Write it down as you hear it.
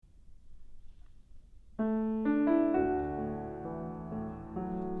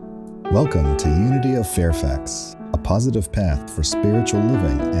Welcome to Unity of Fairfax, a positive path for spiritual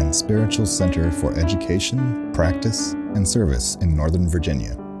living and spiritual center for education, practice, and service in Northern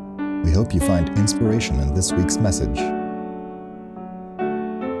Virginia. We hope you find inspiration in this week's message.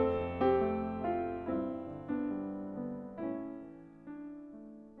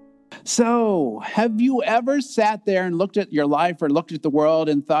 So, have you ever sat there and looked at your life or looked at the world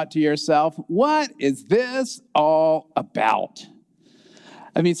and thought to yourself, what is this all about?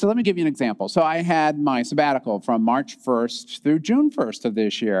 So let me give you an example. So I had my sabbatical from March 1st through June 1st of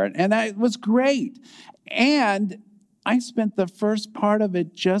this year, and it was great. And I spent the first part of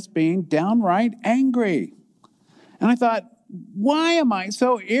it just being downright angry. And I thought, why am I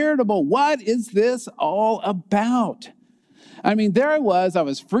so irritable? What is this all about? There I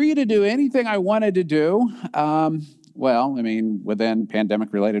was free to do anything I wanted to do. Within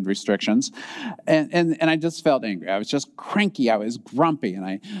pandemic-related restrictions. And I just felt angry. I was just cranky. I was grumpy, and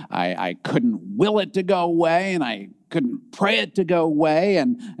I couldn't will it to go away, and I couldn't pray it to go away,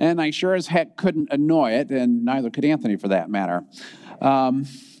 and I sure as heck couldn't annoy it, and neither could Anthony for that matter.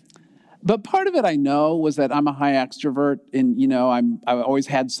 But part of it I know was that I'm a high extrovert, and I always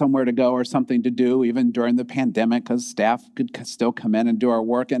had somewhere to go or something to do, even during the pandemic, because staff could still come in and do our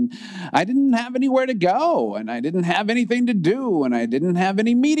work, and I didn't have anywhere to go, and I didn't have anything to do, and I didn't have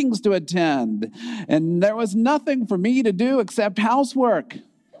any meetings to attend, and there was nothing for me to do except housework.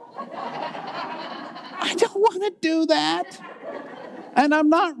 I don't want to do that. And I'm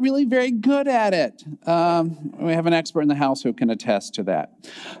not really very good at it. We have an expert in the house who can attest to that.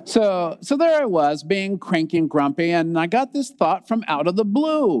 So there I was, being cranky and grumpy, and I got this thought from out of the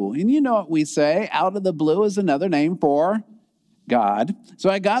blue. And you know what we say, out of the blue is another name for God. So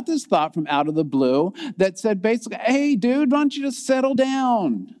I got this thought from out of the blue that said basically, hey, dude, why don't you just settle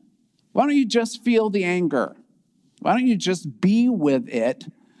down? Why don't you just feel the anger? Why don't you just be with it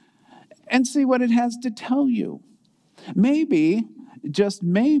and see what it has to tell you? Maybe, just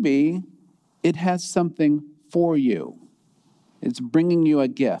maybe, it has something for you. It's bringing you a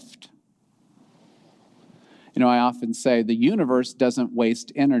gift. I often say the universe doesn't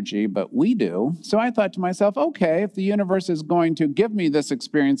waste energy, but we do. So I thought to myself, okay, if the universe is going to give me this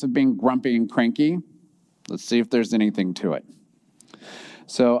experience of being grumpy and cranky, let's see if there's anything to it.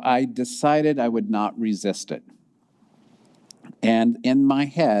 So I decided I would not resist it. And in my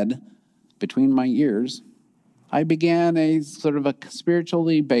head, between my ears, I began a sort of a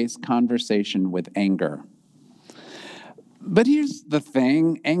spiritually based conversation with anger. But here's the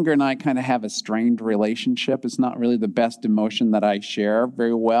thing, anger and I kind of have a strained relationship. It's not really the best emotion that I share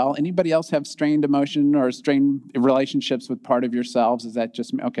very well. Anybody else have strained emotion or strained relationships with part of yourselves? Is that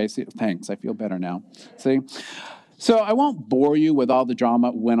just me? Okay, thanks, I feel better now. See? So I won't bore you with all the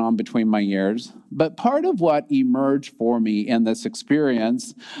drama that went on between my ears, but part of what emerged for me in this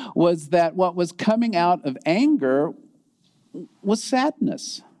experience was that what was coming out of anger was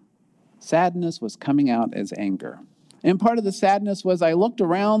sadness. Sadness was coming out as anger. And part of the sadness was I looked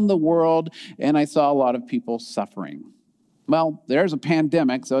around the world and I saw a lot of people suffering. Well, there's a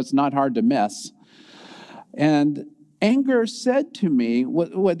pandemic, so it's not hard to miss. And anger said to me,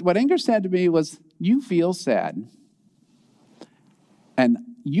 what anger said to me was, you feel sad. And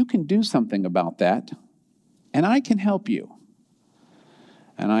you can do something about that, and I can help you.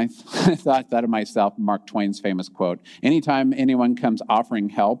 And I thought that of myself, Mark Twain's famous quote, anytime anyone comes offering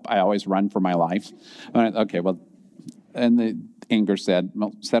help, I always run for my life. And the anger said,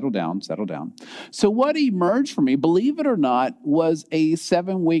 well, settle down. So what emerged for me, believe it or not, was a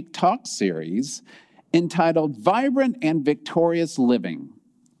 7-week talk series entitled Vibrant and Victorious Living,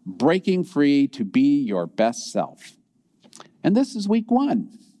 Breaking Free to Be Your Best Self. And this is week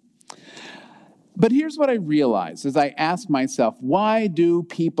 1. But here's what I realized as I asked myself, why do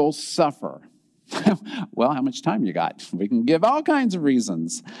people suffer? Well, how much time you got? We can give all kinds of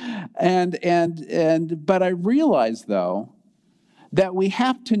reasons. But I realized, though, that we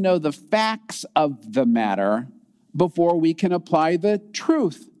have to know the facts of the matter before we can apply the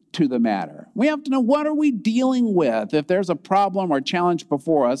truth to the matter. We have to know, what are we dealing with? If there's a problem or challenge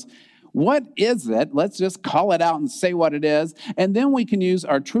before us, what is it? Let's just call it out and say what it is. And then we can use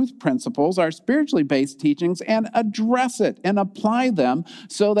our truth principles, our spiritually based teachings, and address it and apply them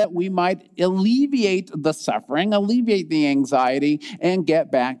so that we might alleviate the suffering, alleviate the anxiety, and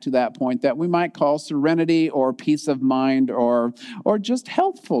get back to that point that we might call serenity or peace of mind or just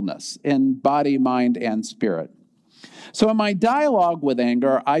healthfulness in body, mind, and spirit. So in my dialogue with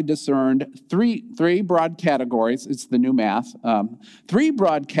anger, I discerned three broad categories. It's the new math. 3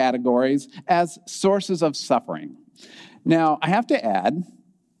 broad categories as sources of suffering. Now, I have to add,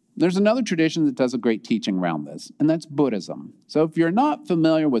 There's another tradition that does a great teaching around this, and that's Buddhism. So if you're not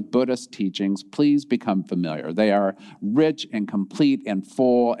familiar with Buddhist teachings, please become familiar. They are rich and complete and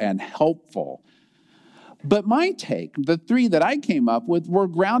full and helpful. But my take, the three that I came up with, were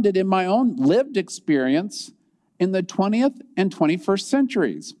grounded in my own lived experience in the 20th and 21st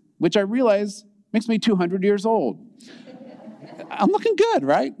centuries, which I realize makes me 200 years old. I'm looking good,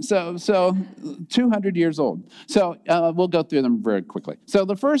 right? So 200 years old. So we'll go through them very quickly. So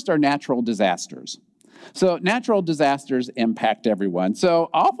the first are natural disasters. So natural disasters impact everyone. So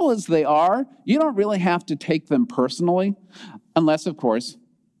awful as they are, you don't really have to take them personally, unless, of course,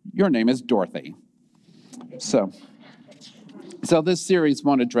 your name is Dorothy. So this series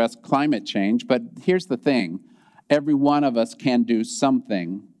won't address climate change, but here's the thing. Every one of us can do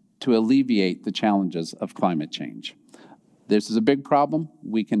something to alleviate the challenges of climate change. This is a big problem.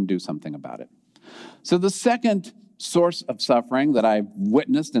 We can do something about it. So the second source of suffering that I've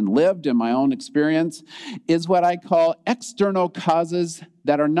witnessed and lived in my own experience is what I call external causes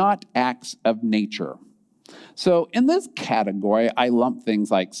that are not acts of nature. So in this category, I lump things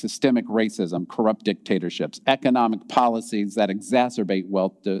like systemic racism, corrupt dictatorships, economic policies that exacerbate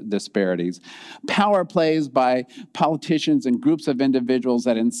wealth disparities, power plays by politicians and groups of individuals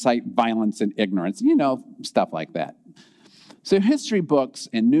that incite violence and ignorance, stuff like that. So history books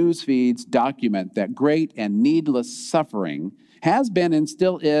and news feeds document that great and needless suffering has been and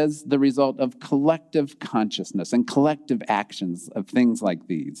still is the result of collective consciousness and collective actions of things like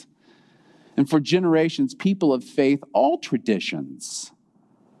these. And for generations, people of faith, all traditions,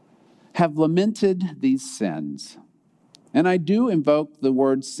 have lamented these sins. And I do invoke the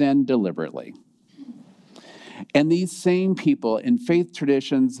word sin deliberately. And these same people in faith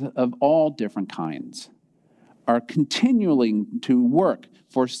traditions of all different kinds are continuing to work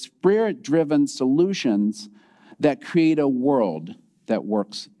for spirit-driven solutions that create a world that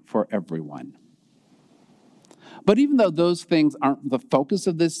works for everyone. But even though those things aren't the focus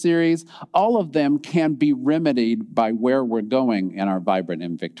of this series, all of them can be remedied by where we're going in our Vibrant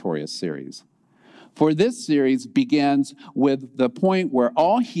and Victorious series. For this series begins with the point where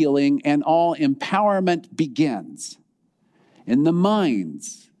all healing and all empowerment begins, in the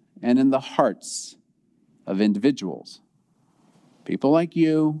minds and in the hearts of individuals. People like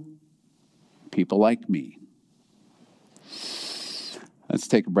you, people like me. Let's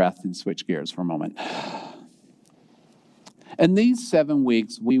take a breath and switch gears for a moment. In these 7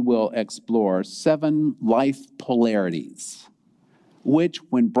 weeks, we will explore 7 life polarities, which,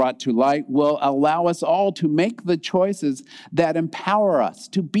 when brought to light, will allow us all to make the choices that empower us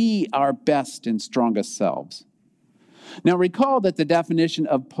to be our best and strongest selves. Now, recall that the definition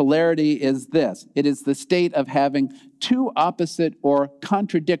of polarity is this. It is the state of having two opposite or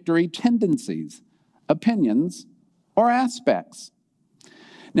contradictory tendencies, opinions, or aspects.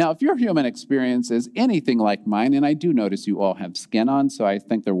 Now, if your human experience is anything like mine, and I do notice you all have skin on, so I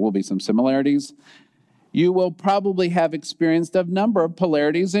think there will be some similarities, you will probably have experienced a number of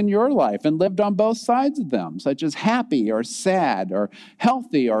polarities in your life and lived on both sides of them, such as happy or sad or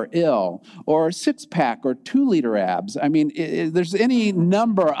healthy or ill or six-pack or 2-liter abs. I mean, there's any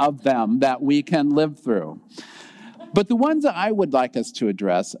number of them that we can live through. But the ones that I would like us to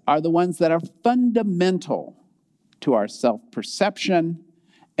address are the ones that are fundamental to our self-perception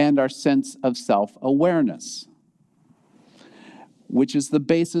and our sense of self-awareness, which is the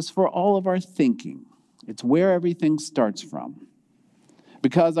basis for all of our thinking. It's where everything starts from.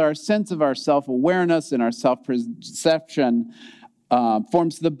 Because our sense of our self-awareness and our self-perception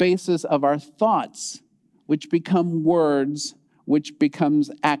forms the basis of our thoughts, which become words, which becomes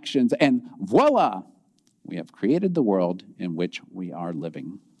actions, and voila, we have created the world in which we are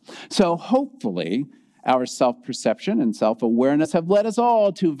living. So hopefully, our self-perception and self-awareness have led us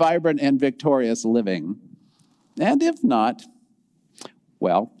all to vibrant and victorious living. And if not,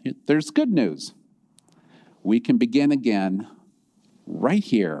 well, there's good news. We can begin again right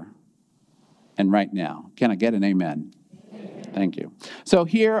here and right now. Can I get an amen? Amen. Thank you. So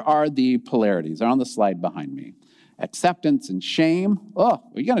here are the polarities. They're on the slide behind me. Acceptance and shame. Oh,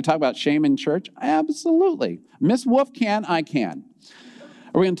 are you going to talk about shame in church? Absolutely. Miss Wolf can, I can.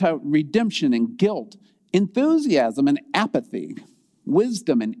 We're going to talk redemption and guilt, enthusiasm and apathy,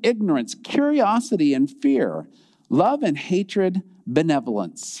 wisdom and ignorance, curiosity and fear, love and hatred,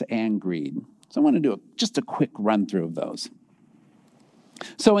 benevolence and greed. So I want to do just a quick run through of those.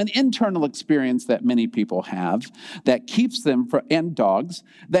 So an internal experience that many people have that keeps them and dogs,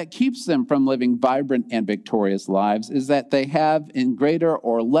 that keeps them from living vibrant and victorious lives is that they have in greater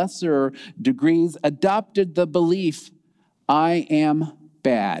or lesser degrees adopted the belief, I am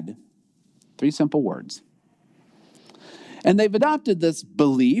bad. 3 simple words. And they've adopted this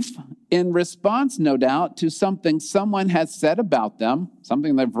belief in response, no doubt, to something someone has said about them,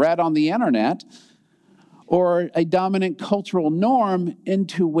 something they've read on the internet, or a dominant cultural norm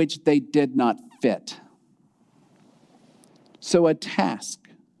into which they did not fit. So a task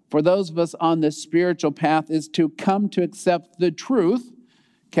for those of us on this spiritual path is to come to accept the truth,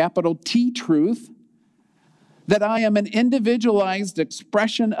 capital T truth, that I am an individualized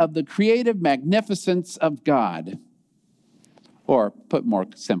expression of the creative magnificence of God. Or, put more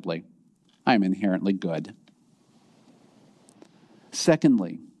simply, I am inherently good.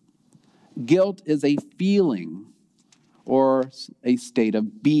 Secondly, guilt is a feeling or a state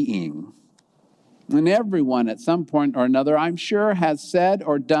of being. And everyone at some point or another, I'm sure, has said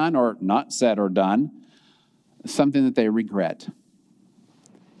or done, or not said or done, something that they regret.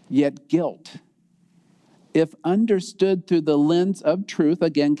 Yet guilt, if understood through the lens of truth,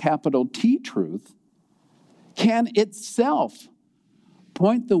 again, capital T truth, can itself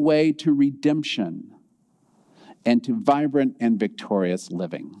point the way to redemption and to vibrant and victorious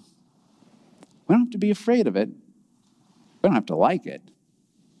living. We don't have to be afraid of it. We don't have to like it.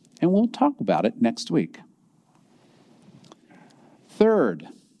 And we'll talk about it next week. Third,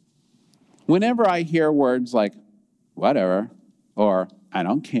 whenever I hear words like whatever, or I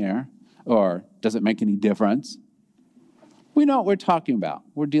don't care, or does it make any difference, we know what we're talking about.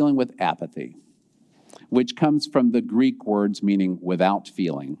 We're dealing with apathy, which comes from the Greek words meaning without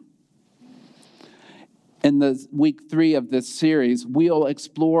feeling. In the week 3 of this series, we'll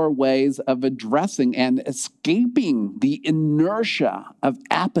explore ways of addressing and escaping the inertia of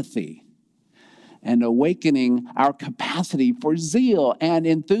apathy and awakening our capacity for zeal and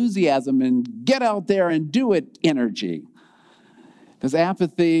enthusiasm and get out there and do it energy. Because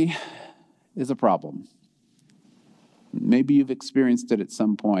apathy is a problem. Maybe you've experienced it at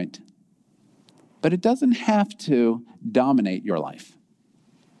some point. But it doesn't have to dominate your life.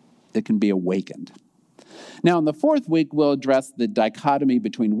 It can be awakened. Now, in the 4th week, we'll address the dichotomy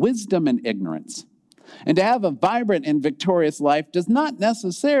between wisdom and ignorance. And to have a vibrant and victorious life does not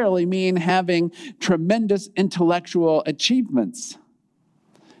necessarily mean having tremendous intellectual achievements.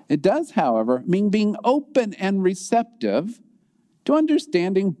 It does, however, mean being open and receptive to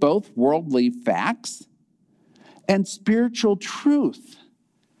understanding both worldly facts and spiritual truth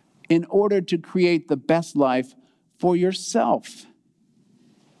in order to create the best life for yourself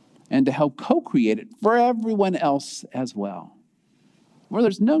and to help co-create it for everyone else as well. Well,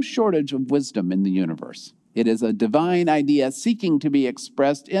 there's no shortage of wisdom in the universe. It is a divine idea seeking to be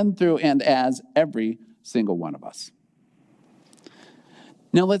expressed in, through, and as every single one of us.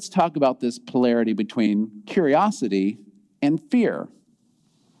 Now let's talk about this polarity between curiosity and fear.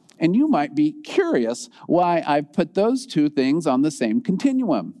 And you might be curious why I've put those two things on the same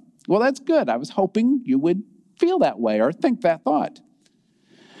continuum. Well, that's good. I was hoping you would feel that way or think that thought.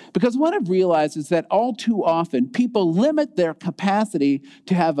 Because what I've realized is that all too often people limit their capacity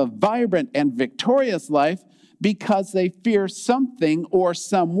to have a vibrant and victorious life because they fear something or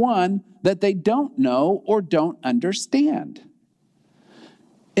someone that they don't know or don't understand.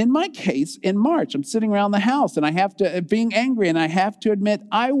 In my case, in March, I'm sitting around the house and being angry, and I have to admit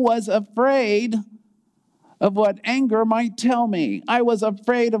I was afraid of what anger might tell me. I was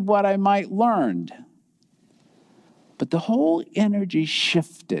afraid of what I might learn. But the whole energy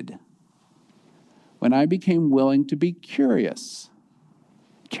shifted when I became willing to be curious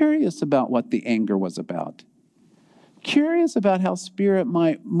about what the anger was about, curious about how Spirit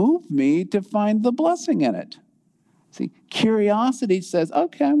might move me to find the blessing in it. See, curiosity says,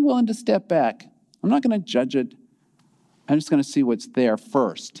 okay, I'm willing to step back. I'm not going to judge it. I'm just going to see what's there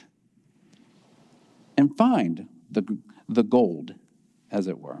first and find the gold, as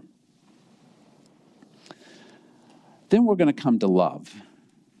it were. Then we're going to come to love.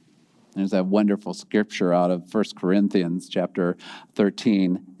 There's that wonderful scripture out of 1 Corinthians chapter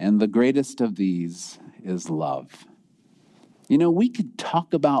 13, and the greatest of these is love. You know, we could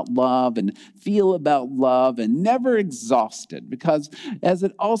talk about love and feel about love and never exhaust it because, as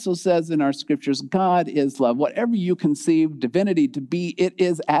it also says in our scriptures, God is love. Whatever you conceive divinity to be, it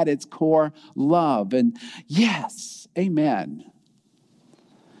is at its core love. And yes, amen.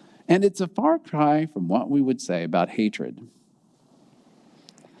 And it's a far cry from what we would say about hatred.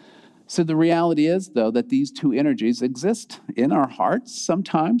 So the reality is, though, that these two energies exist in our hearts,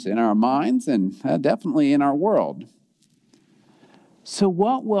 sometimes in our minds, and definitely in our world. So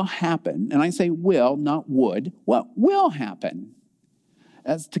what will happen, and I say will, not would, what will happen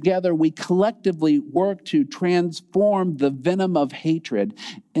as together we collectively work to transform the venom of hatred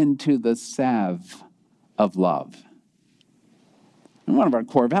into the salve of love? And one of our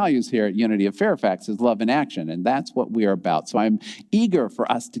core values here at Unity of Fairfax is love in action, and that's what we are about. So I'm eager for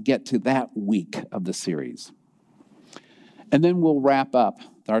us to get to that week of the series. And then we'll wrap up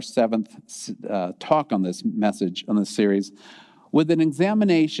our seventh talk on this message, on this series, with an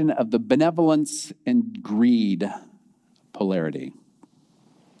examination of the benevolence and greed polarity.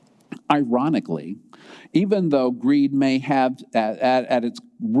 Ironically, even though greed may have at its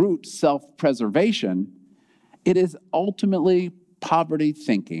root self-preservation, it is ultimately poverty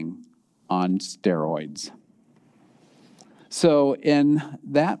thinking on steroids. So in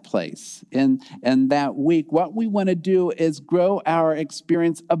that place, in that week, what we want to do is grow our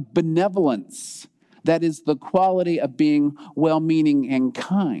experience of benevolence. That is the quality of being well-meaning and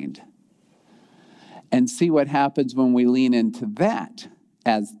kind. And see what happens when we lean into that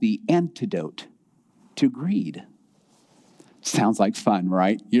as the antidote to greed. Sounds like fun,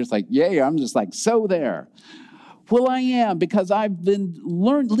 right? You're just like, yay, I'm just like so there. Well, I am, because I've been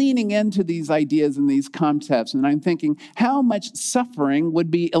leaning into these ideas and these concepts, and I'm thinking, how much suffering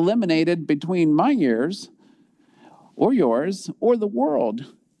would be eliminated between my ears, or yours, or the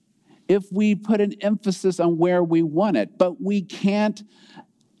world, if we put an emphasis on where we want it. But we can't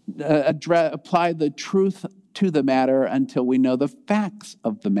apply the truth to the matter until we know the facts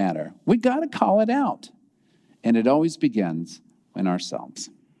of the matter. We got to call it out, and it always begins in ourselves.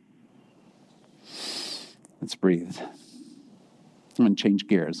 Let's breathe. I'm going to change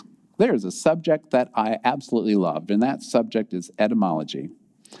gears. There's a subject that I absolutely loved, and that subject is etymology,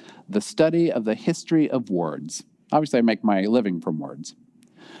 the study of the history of words. Obviously, I make my living from words.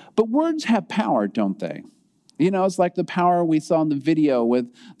 But words have power, don't they? You know, it's like the power we saw in the video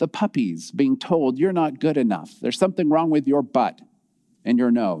with the puppies being told, you're not good enough. There's something wrong with your butt and your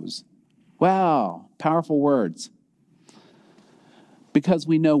nose. Wow, powerful words. Because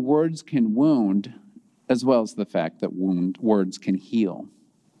we know words can wound, as well as the fact that words can heal.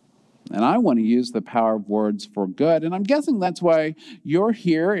 And I want to use the power of words for good. And I'm guessing that's why you're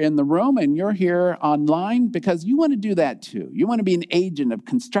here in the room and you're here online, because you want to do that too. You want to be an agent of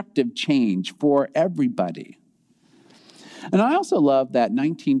constructive change for everybody. And I also love that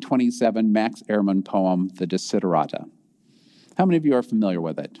 1927 Max Ehrmann poem, The Desiderata. How many of you are familiar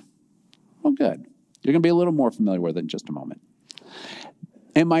with it? Well, good. You're going to be a little more familiar with it in just a moment.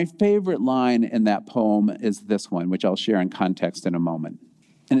 And my favorite line in that poem is this one, which I'll share in context in a moment.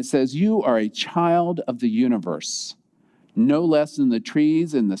 And it says, you are a child of the universe. No less than the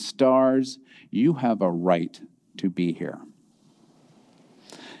trees and the stars, you have a right to be here.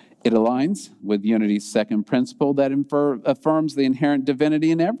 It aligns with Unity's second principle that affirms the inherent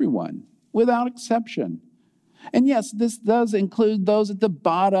divinity in everyone, without exception. And yes, this does include those at the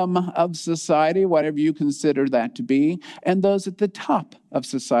bottom of society, whatever you consider that to be, and those at the top of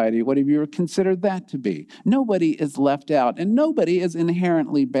society, whatever you consider that to be. Nobody is left out, and nobody is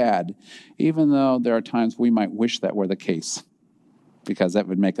inherently bad, even though there are times we might wish that were the case, because that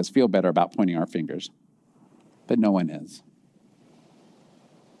would make us feel better about pointing our fingers. But no one is.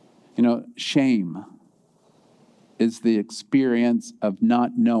 You know, shame is the experience of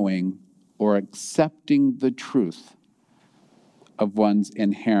not knowing or accepting the truth of one's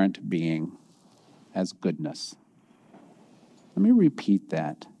inherent being as goodness. Let me repeat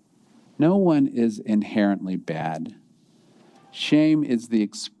that. No one is inherently bad. Shame is the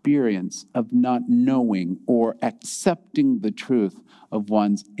experience of not knowing or accepting the truth of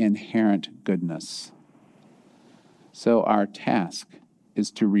one's inherent goodness. So our task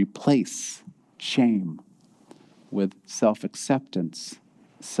is to replace shame with self-acceptance,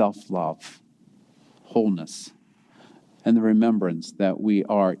 self-love, wholeness, and the remembrance that we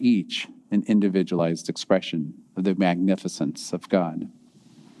are each an individualized expression of the magnificence of God.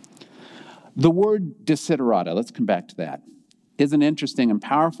 The word desiderata, let's come back to that, is an interesting and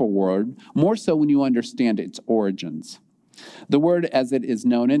powerful word, more so when you understand its origins. The word as it is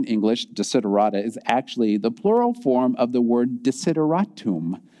known in English, desiderata, is actually the plural form of the word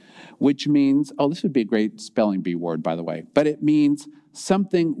desideratum, which means, this would be a great spelling bee word, by the way, but it means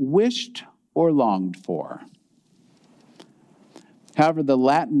something wished or longed for. However, the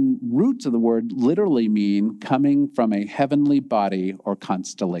Latin roots of the word literally mean coming from a heavenly body or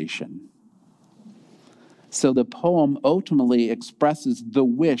constellation. So the poem ultimately expresses the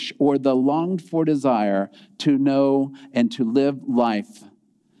wish or the longed for desire to know and to live life,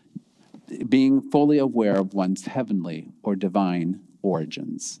 being fully aware of one's heavenly or divine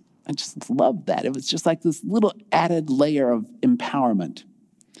origins. I just love that. It was just like this little added layer of empowerment.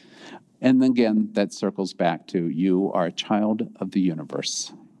 And then again, that circles back to you are a child of the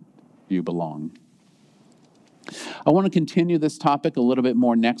universe. You belong. I want to continue this topic a little bit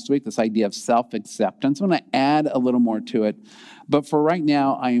more next week, this idea of self-acceptance. I want to add a little more to it. But for right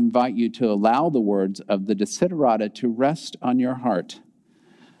now, I invite you to allow the words of the Desiderata to rest on your heart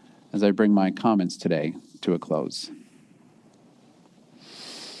as I bring my comments today to a close.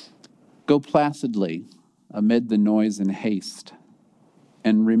 Go placidly amid the noise and haste,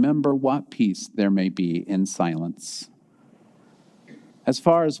 and remember what peace there may be in silence. As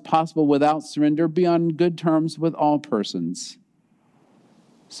far as possible, without surrender, be on good terms with all persons.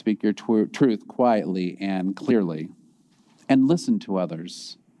 Speak your truth quietly and clearly, and listen to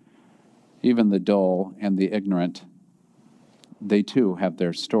others, even the dull and the ignorant. They too have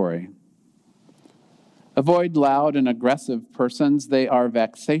their story. Avoid loud and aggressive persons. They are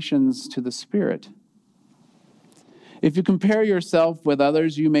vexations to the spirit. If you compare yourself with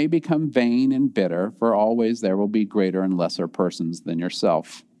others, you may become vain and bitter, for always there will be greater and lesser persons than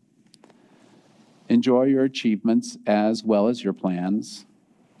yourself. Enjoy your achievements as well as your plans.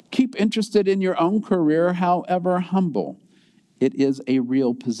 Keep interested in your own career, however humble. It is a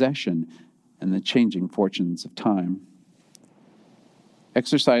real possession in the changing fortunes of time.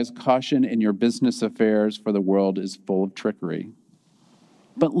 Exercise caution in your business affairs, for the world is full of trickery.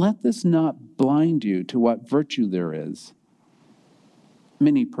 But let this not blind you to what virtue there is.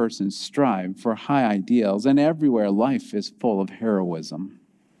 Many persons strive for high ideals, and everywhere life is full of heroism.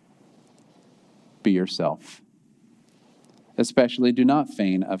 Be yourself. Especially do not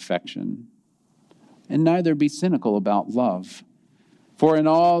feign affection, and neither be cynical about love. For in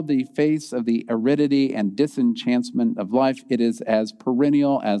all the face of the aridity and disenchantment of life, it is as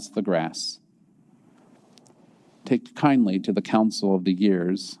perennial as the grass. Take kindly to the counsel of the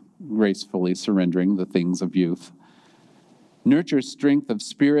years, gracefully surrendering the things of youth. Nurture strength of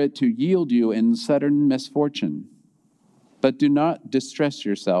spirit to yield you in sudden misfortune, but do not distress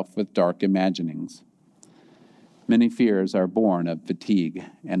yourself with dark imaginings. Many fears are born of fatigue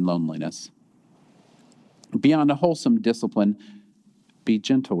and loneliness. Beyond a wholesome discipline, be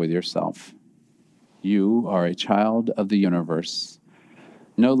gentle with yourself. You are a child of the universe,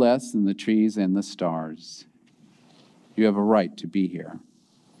 no less than the trees and the stars. You have a right to be here.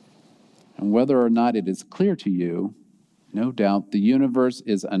 And whether or not it is clear to you, no doubt the universe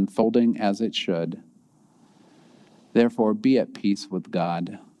is unfolding as it should. Therefore, be at peace with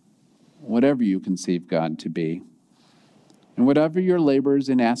God, whatever you conceive God to be. And whatever your labors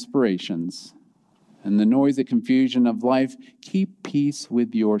and aspirations, and the noisy confusion of life, keep peace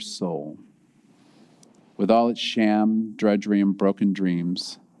with your soul. With all its sham, drudgery, and broken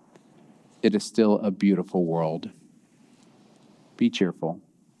dreams, it is still a beautiful world. Be cheerful.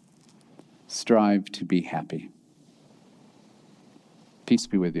 Strive to be happy. Peace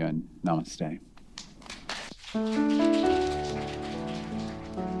be with you, and namaste.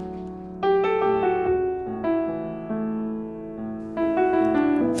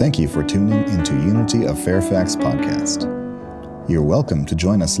 Thank you for tuning into Unity of Fairfax podcast. You're welcome to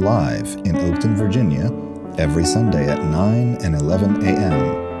join us live in Oakton, Virginia, every Sunday at 9 and 11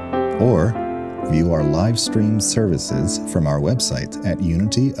 a.m., or view our live stream services from our website at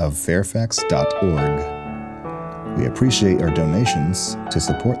unityoffairfax.org. We appreciate our donations to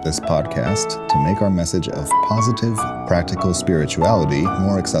support this podcast to make our message of positive, practical spirituality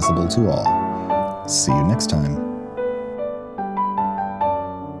more accessible to all. See you next time.